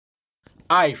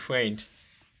Hi friend,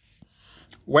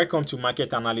 welcome to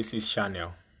Market Analysis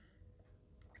channel.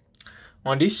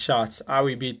 On this chart, I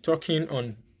will be talking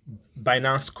on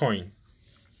Binance coin.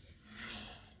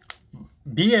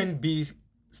 BNB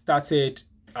started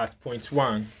at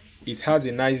 0.1, it has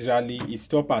a nice rally, it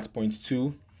stopped at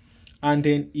 0.2 and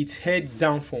then it heads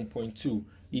down from 0.2.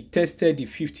 It tested the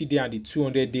 50-day and the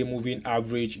 200-day moving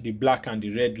average, the black and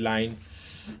the red line,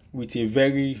 with a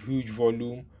very huge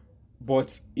volume,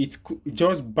 but it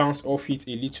just bounced off it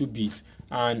a little bit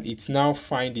and it's now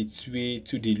find its way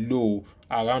to the low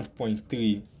around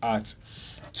 0.3 at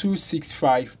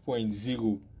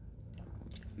 265.0.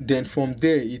 Then from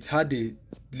there it had a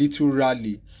little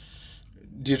rally.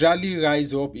 The rally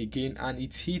rise up again and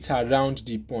it hit around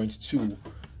the 0.2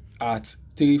 at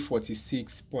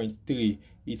 346.3.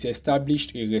 It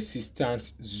established a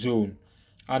resistance zone,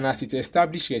 and as it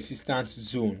established resistance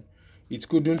zone, it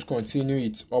couldn't continue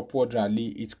its upward rally.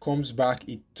 It comes back,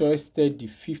 it tested the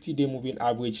 50-day moving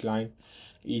average line,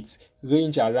 it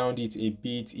ranged around it a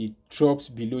bit, it drops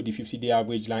below the 50-day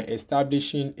average line,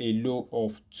 establishing a low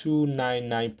of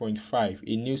 299.5,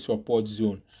 a new support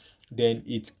zone. Then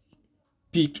it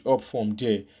picked up from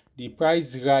there. The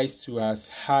price rise to as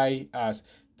high as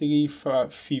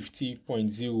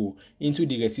 350.0 into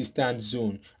the resistance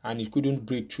zone, and it couldn't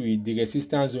break through it. The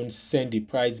resistance zone sent the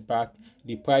price back.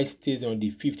 The price stays on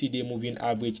the 50-day moving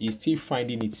average. It's still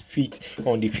finding its feet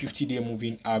on the 50-day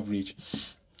moving average.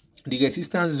 The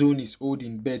resistance zone is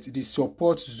holding, but the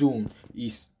support zone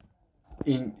is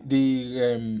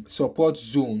support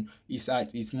zone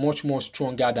is much more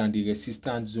stronger than the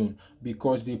resistance zone,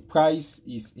 because the price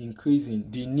is increasing.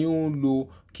 The new low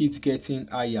keeps getting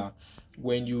higher.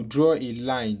 When you draw a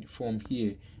line from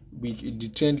here with the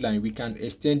trend line, we can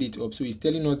extend it up. So it's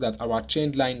telling us that our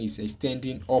trend line is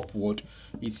extending upward.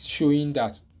 It's showing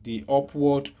that the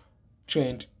upward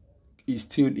trend is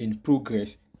still in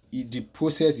progress. The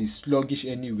process is sluggish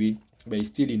anyway, but it's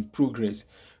still in progress.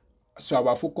 So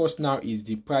our focus now is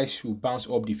the price should bounce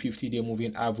up the 50-day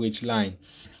moving average line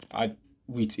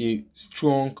with a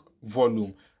strong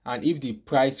volume. And if the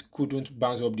price couldn't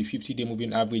bounce up the 50-day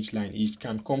moving average line, it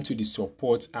can come to the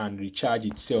support and recharge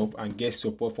itself and get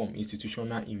support from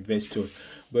institutional investors.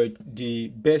 But the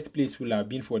best place will have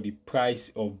been for the price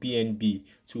of BNB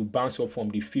to bounce up from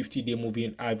the 50-day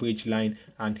moving average line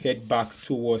and head back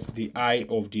towards the high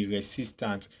of the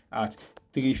resistance at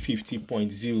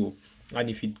 350.0. And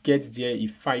if it gets there,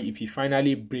 if it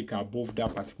finally break above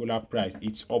that particular price,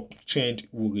 its uptrend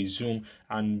will resume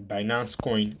and Binance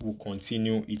coin will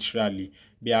continue its rally.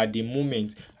 But at the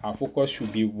moment, our focus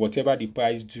should be whatever the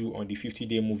price do on the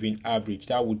 50-day moving average.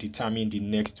 That will determine the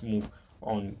next move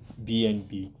on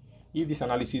BNB. If this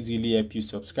analysis really help you,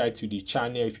 subscribe to the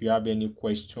channel. If you have any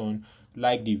question,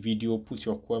 like the video, put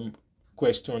your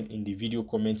question in the video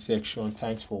comment section.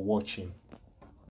 Thanks for watching.